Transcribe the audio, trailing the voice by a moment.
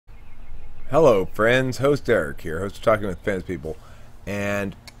Hello, friends. Host Eric here, host of Talking with Fans People,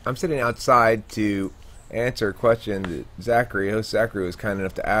 and I'm sitting outside to answer a question that host Zachary, was kind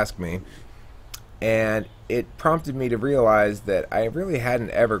enough to ask me, and it prompted me to realize that I really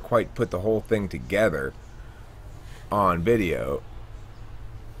hadn't ever quite put the whole thing together on video.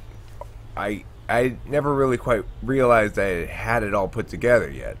 I never really quite realized I had it all put together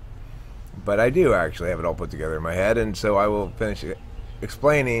yet, but I do actually have it all put together in my head, and so I will finish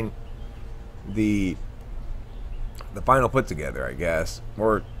explaining the final put together, I guess,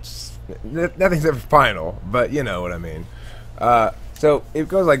 or nothing's ever final, but you know what I mean. So it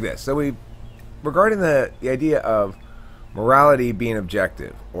goes like this. So regarding the idea of morality being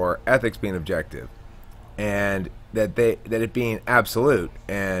objective or ethics being objective, and that it being absolute,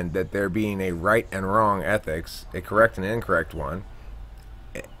 and that there being a right and wrong ethics, a correct and incorrect one,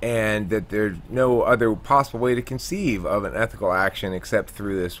 and that there's no other possible way to conceive of an ethical action except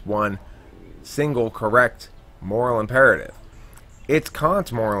through this one single correct moral imperative. It's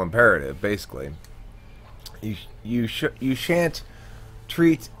Kant's moral imperative, basically. You shan't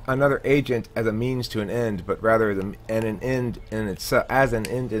treat another agent as a means to an end, but rather as an end in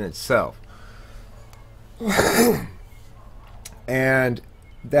itself. And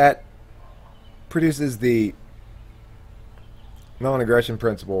that produces the non-aggression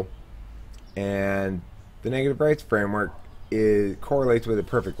principle, and the negative rights framework correlates with it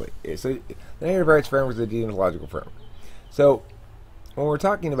perfectly. So the negative rights framework is a deontological framework. So when we're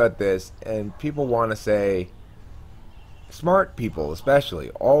talking about this, and people want to say, smart people especially,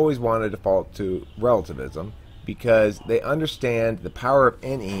 always want to default to relativism because they understand the power of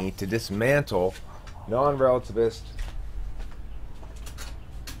NE to dismantle non-relativist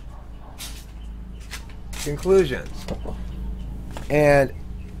conclusions. And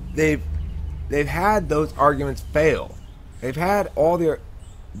they've had those arguments fail. They've had all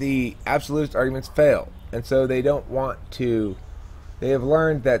the absolutist arguments fail, and so they don't want to. They have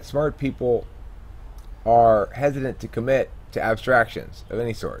learned that smart people are hesitant to commit to abstractions of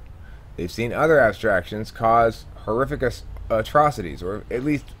any sort. They've seen other abstractions cause horrific atrocities, or at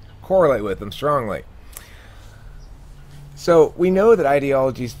least correlate with them strongly. So we know that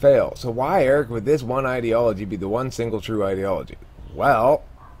ideologies fail. So why, Eric, would this one ideology be the one single true ideology? Well,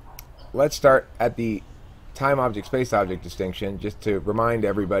 let's start at the time object space object distinction, just to remind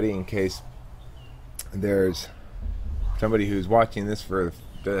everybody, in case there's somebody who's watching this for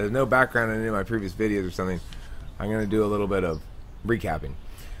no background in any of my previous videos or something. I'm going to do a little bit of recapping.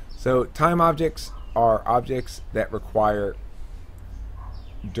 So time objects are objects that require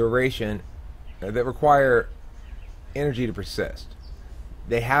duration, that require energy to persist.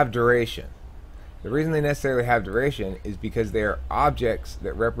 They have duration. The reason they necessarily have duration is because they are objects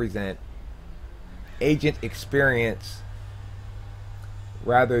that represent agent experience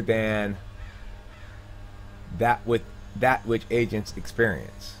rather than that which agents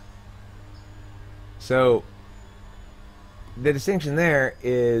experience. So the distinction there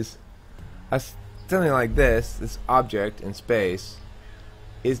is something like this object in space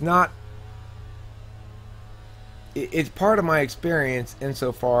is not, it's part of my experience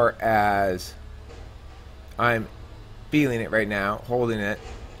insofar as I'm feeling it right now, holding it,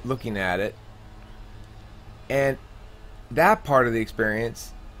 looking at it, and that part of the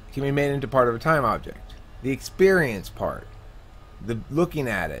experience can be made into part of a time object. The experience part, the looking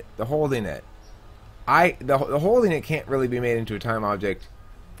at it, the holding it, the holding it can't really be made into a time object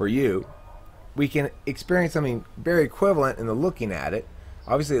for you. We can experience something very equivalent in the looking at it.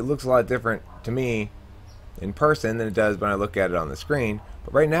 Obviously it looks a lot different to me in person than it does when I look at it on the screen,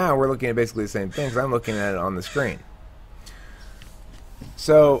 but right now we're looking at basically the same thing because I'm looking at it on the screen.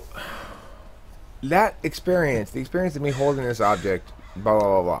 So that experience, the experience of me holding this object, blah blah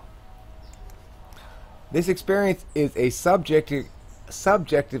blah blah, this experience is a subjective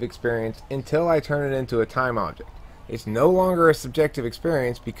experience until I turn it into a time object. It's no longer a subjective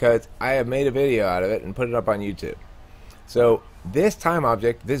experience because I have made a video out of it and put it up on YouTube. So this time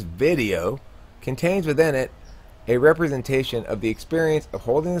object, this video, contains within it a representation of the experience of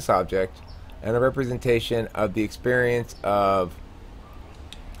holding this object and a representation of the experience of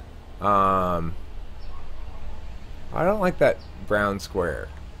I don't like that brown square.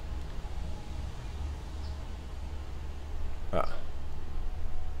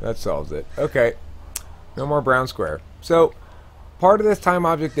 That solves it. Okay, no more brown square. So part of this time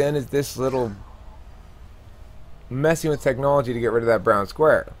object then is this little messing with technology to get rid of that brown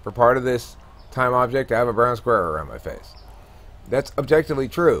square. For part of this time object, I have a brown square around my face. That's objectively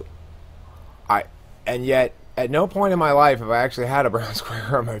true. And yet at no point in my life have I actually had a brown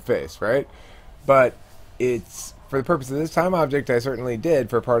square on my face, right? But it's, for the purpose of this time object, I certainly did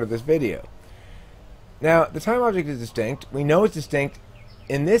for part of this video. Now, the time object is distinct. We know it's distinct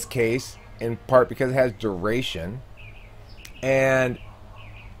in this case, in part because it has duration. And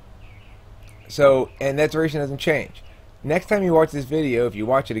that duration doesn't change. Next time you watch this video, if you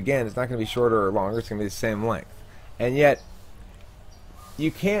watch it again, it's not going to be shorter or longer. It's going to be the same length. And yet,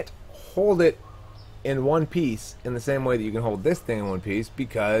 you can't hold it in one piece in the same way that you can hold this thing in one piece,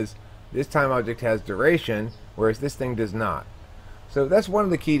 because this time object has duration, whereas this thing does not. So that's one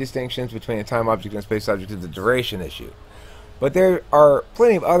of the key distinctions between a time object and a space object, is the duration issue. But there are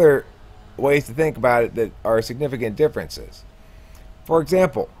plenty of other ways to think about it that are significant differences. For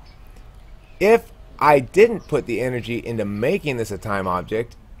example, if I didn't put the energy into making this a time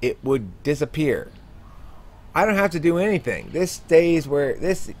object, it would disappear. I don't have to do anything. This stays where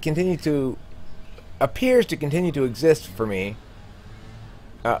this appears to continue to exist for me,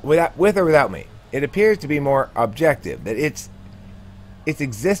 with or without me. It appears to be more objective, that its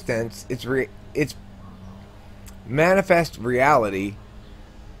existence, its manifest reality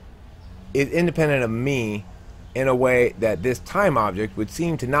is independent of me in a way that this time object would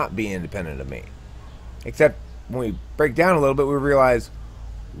seem to not be independent of me. Except when we break down a little bit, we realize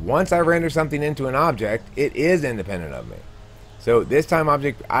once I render something into an object, it is independent of me. So this time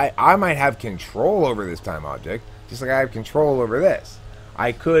object, I might have control over this time object, just like I have control over this.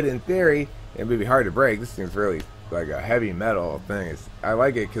 I could, in theory, it would be hard to break. This thing's really like a heavy metal thing. I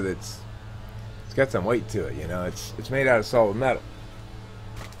like it because it's got some weight to it, you know. It's made out of solid metal.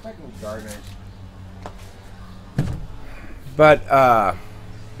 Gardeners. But I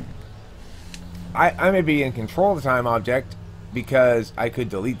may be in control of the time object because I could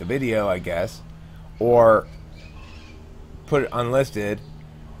delete the video, I guess, or put it unlisted.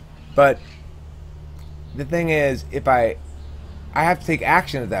 But the thing is, if I have to take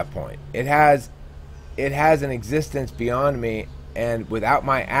action at that point. It has an existence beyond me, and without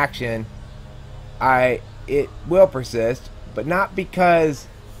my action, it will persist, but not because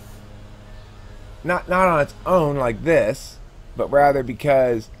not on its own like this, but rather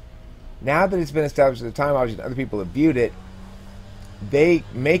because now that it's been established as a time object and other people have viewed it, they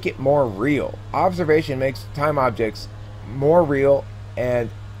make it more real. Observation makes time objects more real, and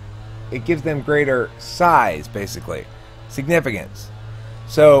it gives them greater size, basically, significance.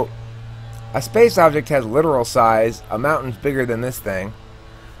 So a space object has literal size. A mountain's bigger than this thing.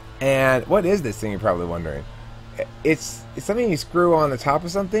 And what is this thing, you're probably wondering? It's something you screw on the top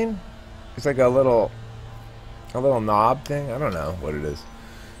of something. It's like a little knob thing. I don't know what it is,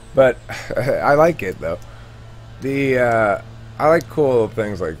 but I like it though. I like cool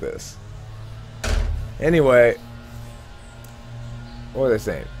things like this. Anyway, what was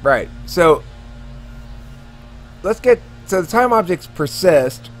I saying? Right. So the time objects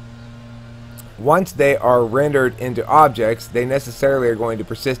persist. Once they are rendered into objects, they necessarily are going to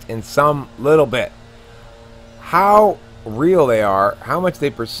persist in some little bit. How real they are, how much they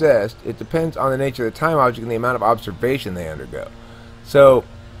persist, it depends on the nature of the time object and the amount of observation they undergo. So,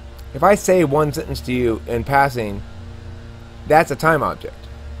 if I say one sentence to you in passing, that's a time object,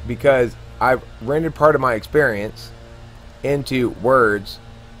 because I've rendered part of my experience into words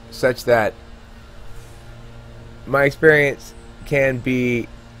such that my experience can be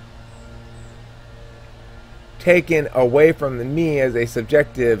taken away from me as a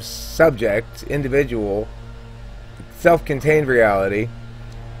subjective subject, individual, self-contained reality,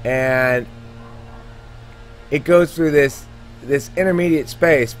 and it goes through this intermediate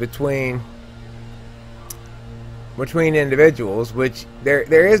space between individuals, which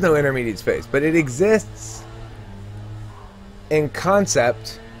there is no intermediate space, but it exists in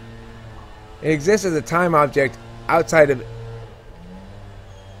concept. It exists as a time object outside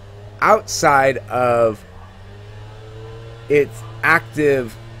of its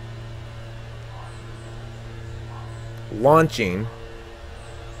active launching,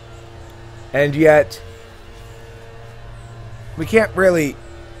 and yet we can't really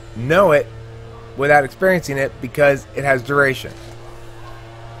know it without experiencing it because it has duration.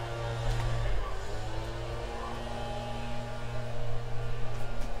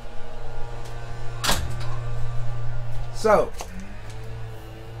 So,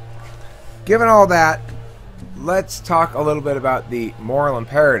 given all that, let's talk a little bit about the moral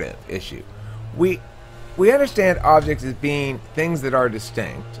imperative issue. We understand objects as being things that are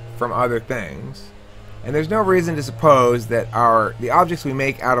distinct from other things, and there's no reason to suppose that the objects we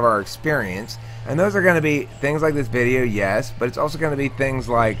make out of our experience, and those are going to be things like this video, yes, but it's also going to be things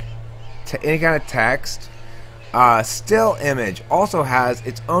like any kind of text. Still image also has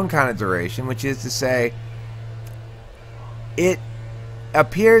its own kind of duration, which is to say it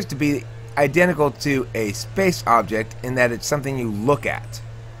appears to be identical to a space object in that it's something you look at.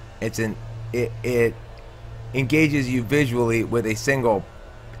 It engages you visually with a single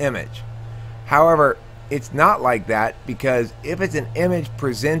image. However, it's not like that, because if it's an image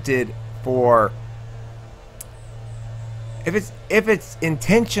presented for, if it's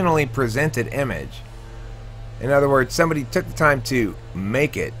intentionally presented image, in other words, somebody took the time to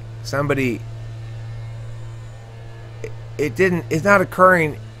make it, it's not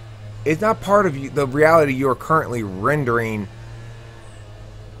occurring, it's not part of the reality you're currently rendering,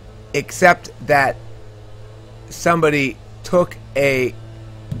 except that somebody took a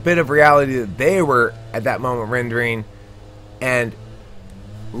bit of reality that they were at that moment rendering and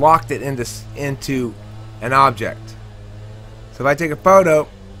locked it into an object. So if I take a photo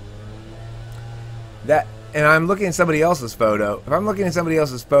and I'm looking at somebody else's photo, if I'm looking at somebody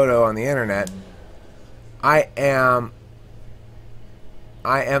else's photo on the internet, I am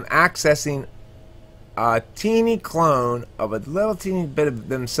accessing a teeny clone of a little teeny bit of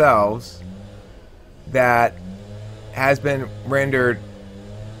themselves that has been rendered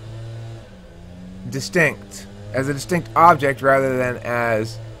distinct, as a distinct object rather than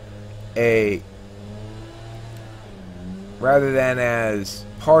as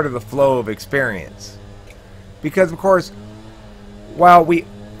part of the flow of experience. Because of course, while we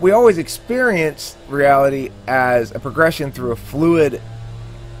always experience reality as a progression through a fluid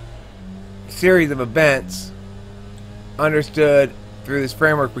series of events understood through this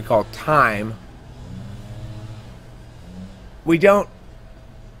framework we call time, we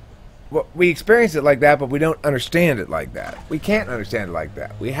experience it like that, but we don't understand it like that. We can't understand it like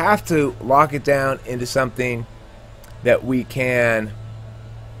that. We have to lock it down into something that we can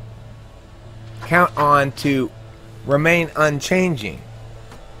count on to remain unchanging.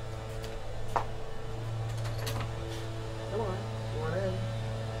 Come on in.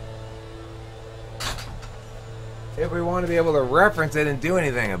 If we want to be able to reference it and do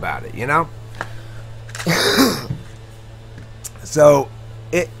anything about it, you know? So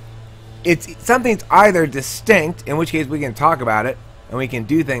it's something's either distinct, in which case we can talk about it and we can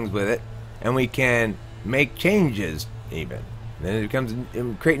do things with it and we can make changes even. Then it becomes,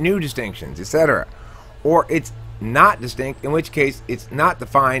 create new distinctions, etc. Or it's not distinct, in which case it's not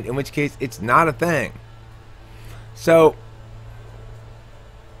defined, in which case it's not a thing. So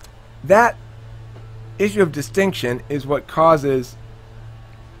that issue of distinction is what causes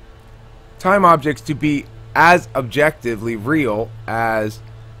time objects to be as objectively real as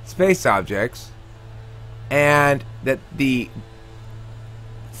space objects, and that the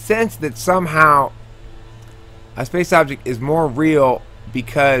sense that somehow a space object is more real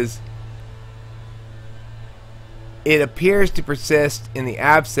because it appears to persist in the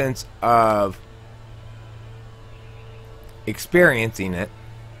absence of experiencing it,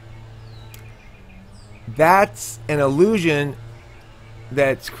 that's an illusion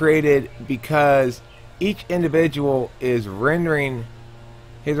that's created because each individual is rendering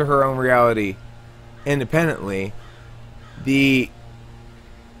his or her own reality independently. It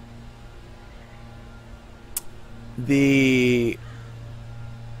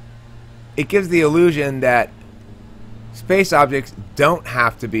gives the illusion that space objects don't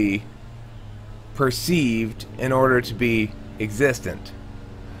have to be perceived in order to be existent.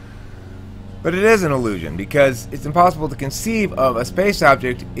 But it is an illusion, because it's impossible to conceive of a space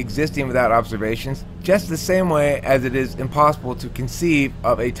object existing without observations, just the same way as it is impossible to conceive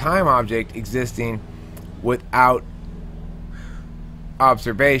of a time object existing without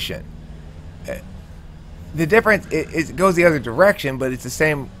observation. The difference is it goes the other direction, but it's the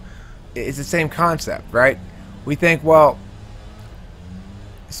same. It's the same concept, right? We think, well,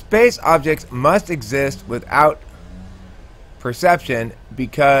 space objects must exist without perception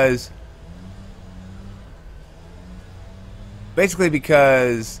because there's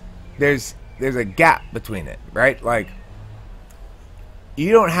a gap between it, right? Like,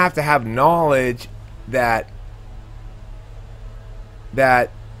 you don't have to have knowledge that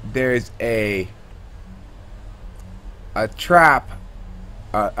there's a trap,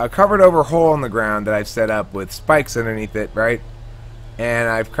 a covered over hole in the ground that I've set up with spikes underneath it, right? And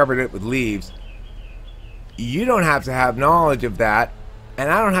I've covered it with leaves. You don't have to have knowledge of that,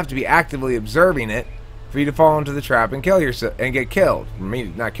 and I don't have to be actively observing it for you to fall into the trap and kill yourself and get killed. Me,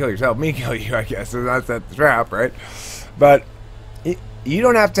 not kill yourself, me kill you, I guess. So that's the trap, right? But you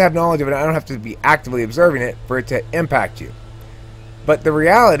don't have to have knowledge of it. I don't have to be actively observing it for it to impact you. But the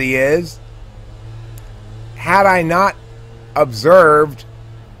reality is, had I not observed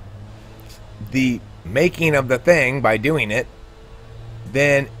the making of the thing by doing it,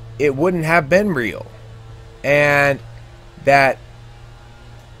 then it wouldn't have been real. And that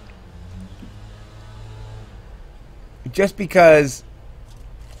just because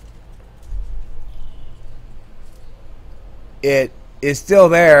it is still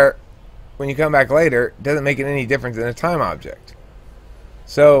there when you come back later. Doesn't make it any difference in a time object.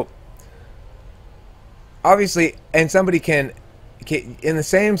 So obviously, and somebody can, in the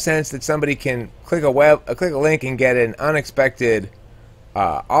same sense that somebody can click a link and get an unexpected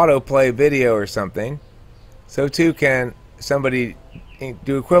autoplay video or something, so too can somebody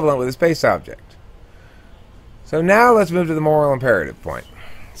do equivalent with a space object. So now let's move to the moral imperative point.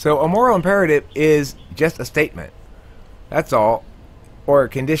 So a moral imperative is just a statement. That's all, or a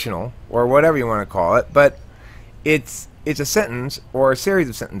conditional, or whatever you want to call it, but it's a sentence or a series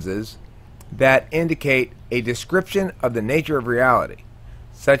of sentences that indicate a description of the nature of reality,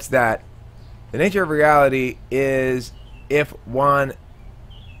 such that the nature of reality is if one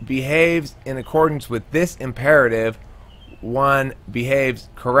behaves in accordance with this imperative, one behaves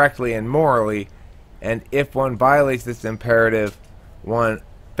correctly and morally, and if one violates this imperative, one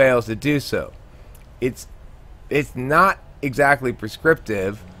fails to do so. It's not exactly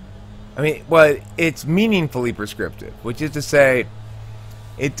prescriptive. I mean, well, it's meaningfully prescriptive, which is to say,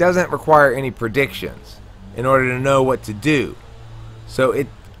 it doesn't require any predictions in order to know what to do. So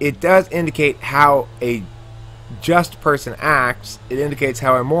it does indicate how a just person acts. It indicates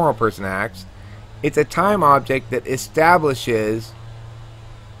how a moral person acts. It's a time object that establishes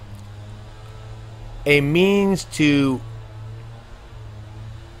a means to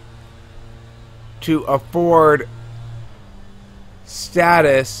afford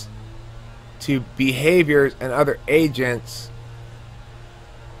status to behaviors and other agents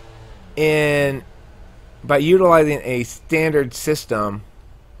by utilizing a standard system,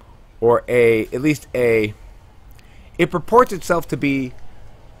 or at least it purports itself to be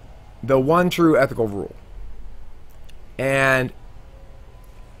the one true ethical rule, and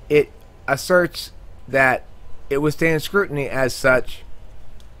it asserts that it withstands scrutiny as such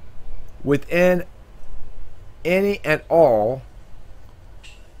within any and all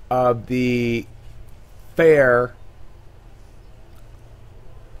of the fair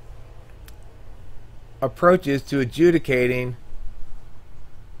approaches to adjudicating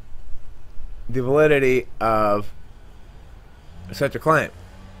the validity of such a claim.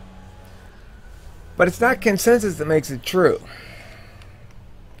 But it's not consensus that makes it true.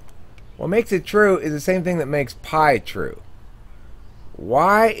 What makes it true is the same thing that makes pi true.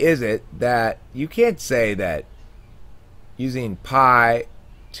 Why is it that you can't say that using pi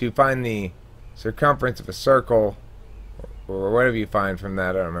to find the circumference of a circle, or whatever you find from that,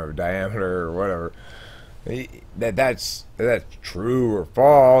 I don't remember, diameter or whatever, that's true or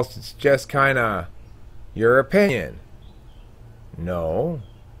false? It's just kind of your opinion. No,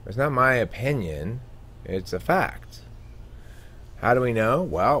 it's not my opinion. It's a fact. How do we know?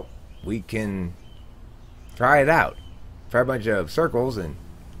 Well, we can try it out. Try a bunch of circles and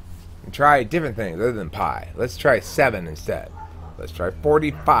try different things other than pi. Let's try 7 instead. Let's try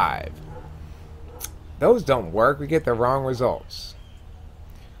 45. Those don't work. We get the wrong results.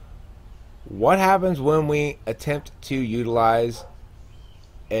 What happens when we attempt to utilize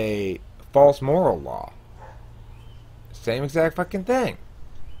a false moral law? Same exact fucking thing.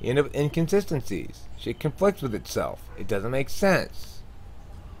 You end up with inconsistencies. Shit conflicts with itself. It doesn't make sense.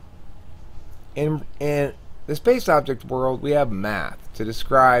 In the space object world, we have math to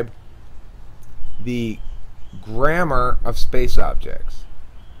describe the grammar of space objects.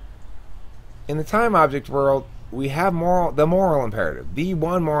 In the time object world, we have the moral imperative. The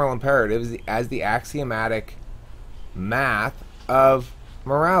one moral imperative is as the axiomatic math of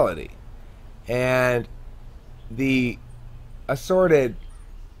morality. And the assorted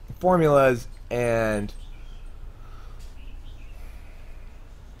formulas and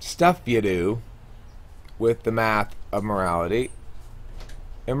stuff you do with the math of morality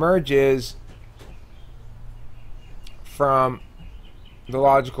emerges from the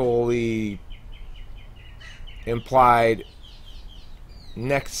logically implied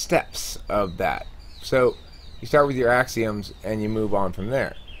next steps of that. So you start with your axioms and you move on from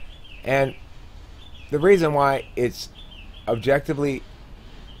there. And the reason why it's objectively,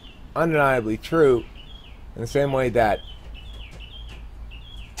 undeniably true, in the same way that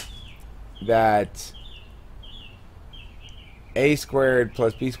a squared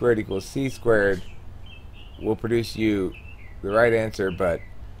plus b squared equals c squared will produce you the right answer, but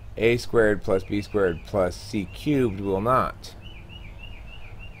a squared plus b squared plus c cubed will not.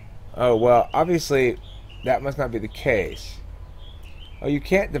 Oh, well, obviously that must not be the case. Oh, you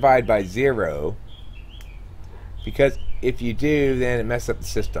can't divide by 0, because if you do, then it messes up the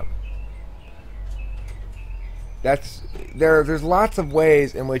system. There's lots of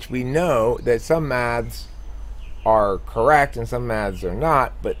ways in which we know that some maths are correct and some maths are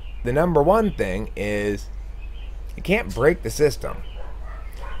not, but the number one thing is It can't break the system.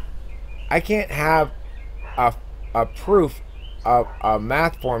 I can't have a proof of a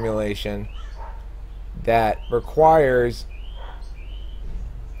math formulation that requires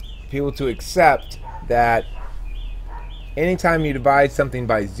people to accept that anytime you divide something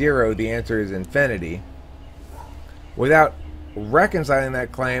by 0, the answer is infinity, without reconciling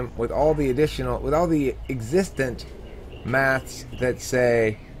that claim with all the existent maths that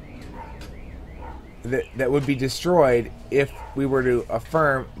say that would be destroyed if we were to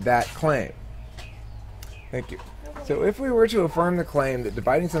affirm that claim. Thank you. So if we were to affirm the claim that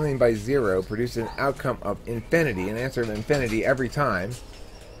dividing something by 0 produces an outcome of infinity, an answer of infinity every time,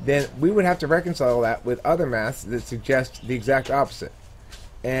 then we would have to reconcile that with other maths that suggest the exact opposite,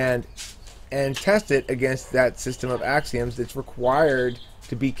 and test it against that system of axioms that's required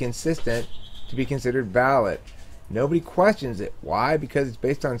to be consistent, to be considered valid. Nobody questions it. Why? Because it's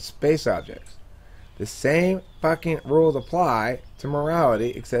based on space objects. The same fucking rules apply to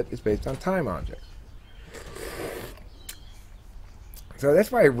morality, except it's based on time objects. So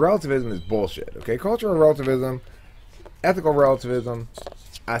that's why relativism is bullshit. Okay, cultural relativism, ethical relativism,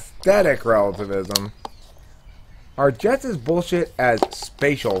 aesthetic relativism are just as bullshit as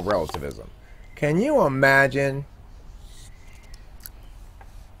spatial relativism. Can you imagine?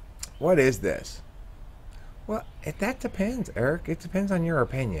 What is this? Well, that depends, Eric. It depends on your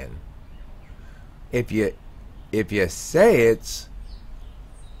opinion. If you say it's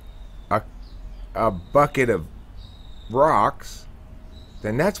a bucket of rocks,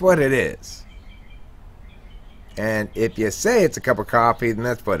 then that's what it is. And if you say it's a cup of coffee, then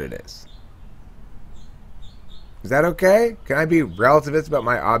that's what it is. Is that okay? Can I be relativist about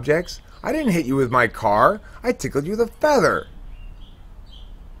my objects? I didn't hit you with my car. I tickled you with a feather.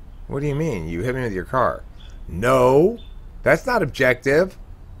 What do you mean? You hit me with your car? No, that's not objective.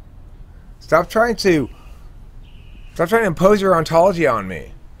 Stop trying to impose your ontology on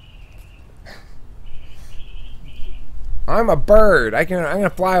me. I'm a bird. I'm gonna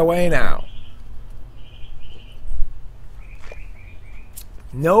fly away now.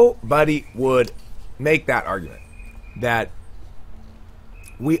 Nobody would make that argument that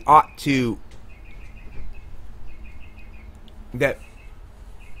we ought to that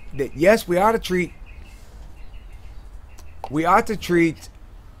yes, we ought to treat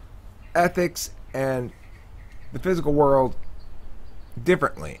ethics and the physical world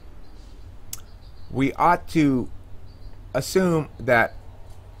differently. We ought to assume that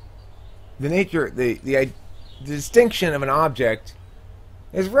the distinction of an object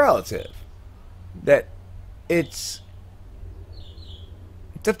is relative. That it's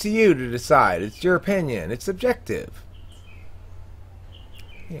up to you to decide. It's your opinion. It's subjective.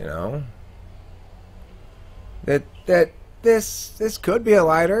 You know, that this could be a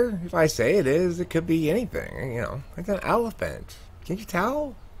lighter. If I say it is, it could be anything. You know, like an elephant. Can't you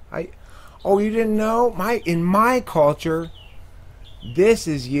tell? Oh, you didn't know? In my culture, this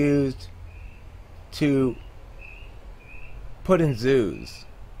is used to put in zoos.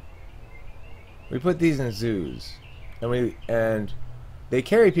 We put these in zoos, and they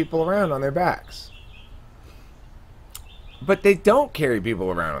carry people around on their backs. But they don't carry people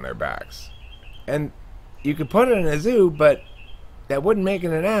around on their backs. And you could put it in a zoo, but that wouldn't make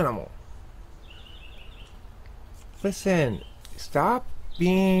it an animal. Listen, stop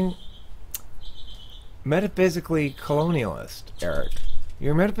being metaphysically colonialist, Eric.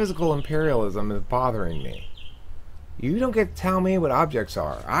 Your metaphysical imperialism is bothering me. You don't get to tell me what objects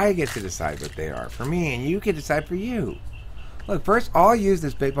are. I get to decide what they are for me, and you can decide for you. Look, first I'll use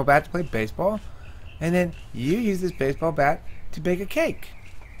this baseball bat to play baseball, and then you use this baseball bat to bake a cake.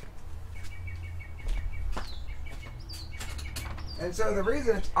 And so the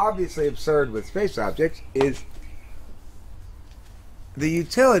reason it's obviously absurd with space objects is the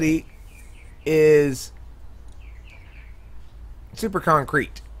utility is super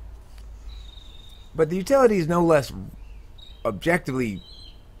concrete. But the utility is no less objectively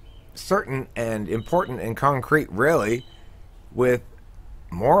certain and important and concrete, really, with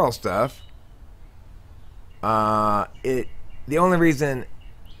moral stuff. The only reason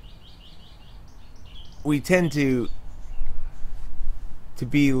we tend to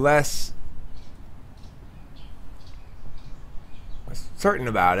be less certain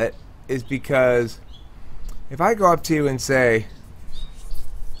about it is because if I go up to you and say,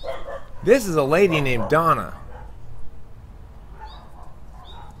 this is a lady named Donna,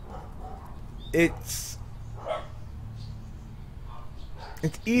 it's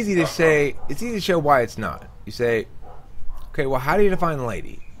easy to say, it's easy to show why it's not. You say, okay, well, how do you define a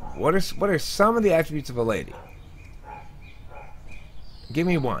lady? What are some of the attributes of a lady? Give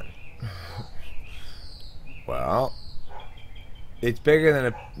me one. Well, it's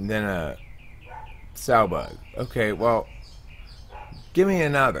bigger than a sow bug. Okay, well, give me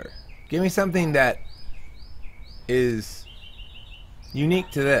another. Give me something that is unique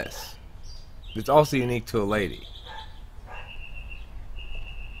to this. It's also unique to a lady.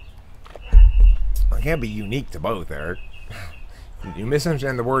 It can't be unique to both, Eric. You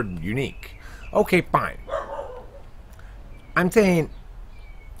misunderstand the word unique. Okay, fine. I'm saying,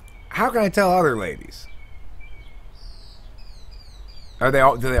 how can I tell other ladies? Do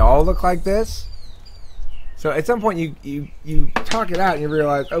they all look like this? So at some point you talk it out and you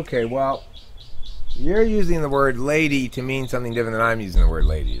realize, okay, well, you're using the word lady to mean something different than I'm using the word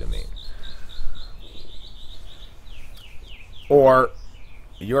lady to mean. Or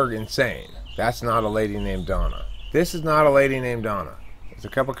you're insane. That's not a lady named Donna. This is not a lady named Donna. It's a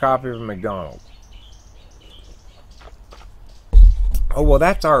cup of coffee from McDonald's. Oh, well,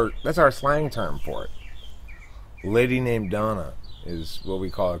 that's our slang term for it. Lady named Donna is what we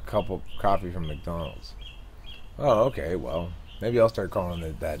call a cup of coffee from McDonald's. Oh, okay, well, maybe I'll start calling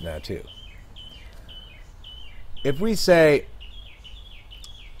it that now too. If we say,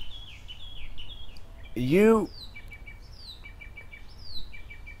 I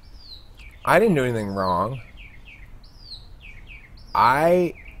didn't do anything wrong.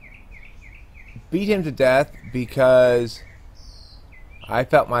 I beat him to death because I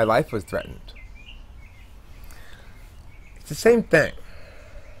felt my life was threatened. It's the same thing.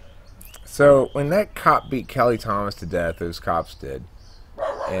 So when that cop beat Kelly Thomas to death, those cops did,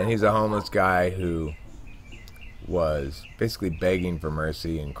 and he's a homeless guy who was basically begging for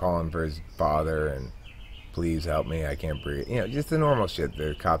mercy and calling for his father and please help me, I can't breathe. You know, just the normal shit.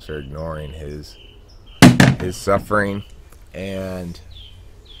 The cops are ignoring his suffering and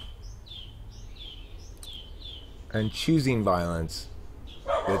choosing violence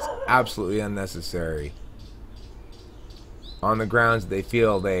that's absolutely unnecessary on the grounds they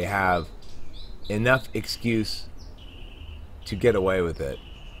feel they have enough excuse to get away with it.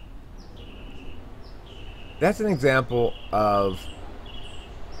 That's an example of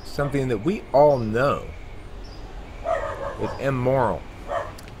something that we all know is immoral.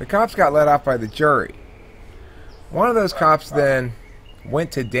 The cops got let off by the jury. One of those cops then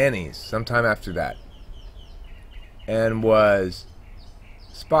went to Denny's sometime after that and was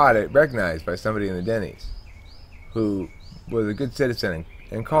recognized by somebody in the Denny's who was a good citizen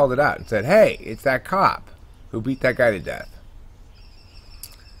and called it out and said, hey, it's that cop who beat that guy to death.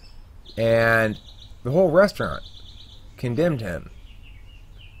 And the whole restaurant condemned him,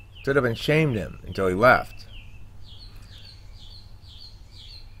 stood up and shamed him until he left.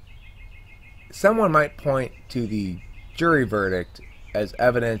 Someone might point to the jury verdict as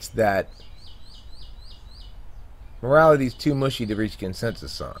evidence that morality is too mushy to reach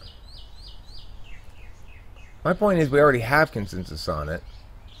consensus on. My point is we already have consensus on it,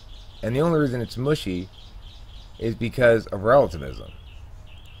 and the only reason it's mushy is because of relativism.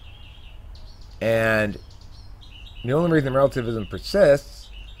 And the only reason relativism persists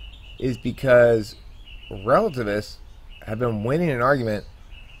is because relativists have been winning an argument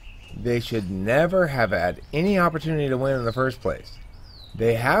they should never have had any opportunity to win in the first place.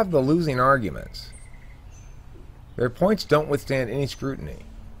 They have the losing arguments. Their points don't withstand any scrutiny.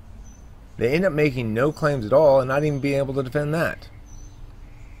 They end up making no claims at all and not even being able to defend that.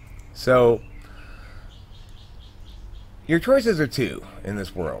 So, your choices are two in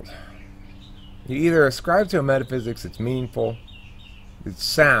this world. You either ascribe to a metaphysics that's meaningful, that's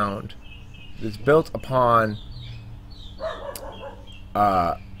sound, that's built upon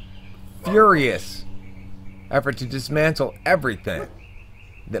furious effort to dismantle everything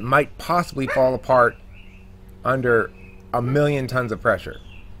that might possibly fall apart under 1,000,000 tons of pressure.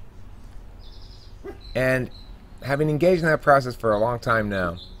 And having engaged in that process for a long time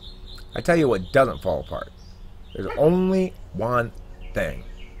now, I tell you what doesn't fall apart. There's only one thing.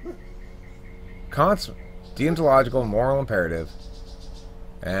 Kant's deontological moral imperative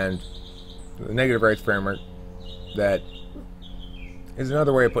and the negative rights framework that is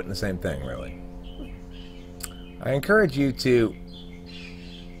another way of putting the same thing, really. I encourage you to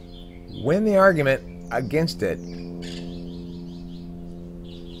win the argument against it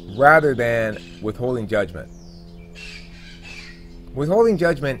rather than withholding judgment. Withholding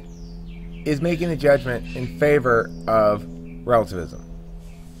judgment is making a judgment in favor of relativism.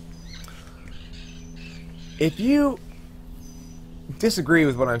 If you disagree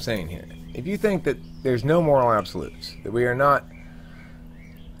with what I'm saying here, if you think that there's no moral absolutes, that we are not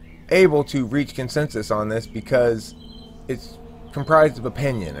able to reach consensus on this because it's comprised of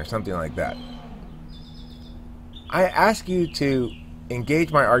opinion or something like that, I ask you to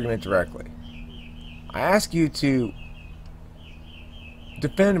engage my argument directly. I ask you to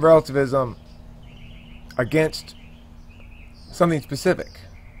defend relativism against something specific.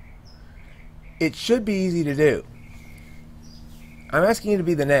 It should be easy to do. I'm asking you to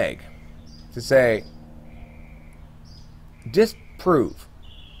be the neg, to say, disprove,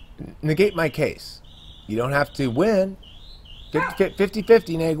 negate my case. You don't have to win.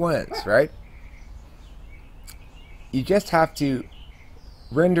 50-50 neg wins, right? You just have to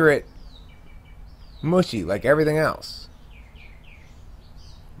render it mushy like everything else.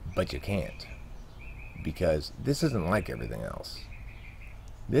 But you can't, because this isn't like everything else.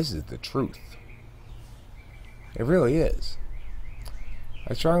 This is the truth. It really is.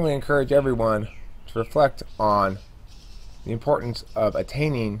 I strongly encourage everyone to reflect on the importance of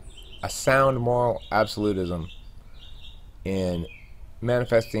attaining a sound moral absolutism in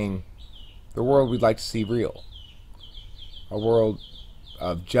manifesting the world we'd like to see real. A world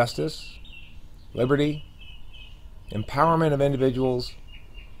of justice, liberty, empowerment of individuals,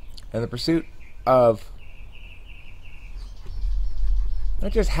 and the pursuit of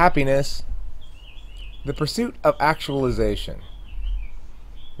not just happiness, the pursuit of actualization.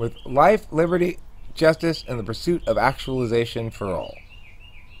 With life, liberty, justice, and the pursuit of actualization for all.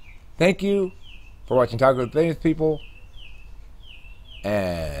 Thank you for watching Talk with Famous People.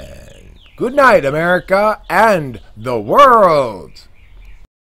 And good night, America and the world!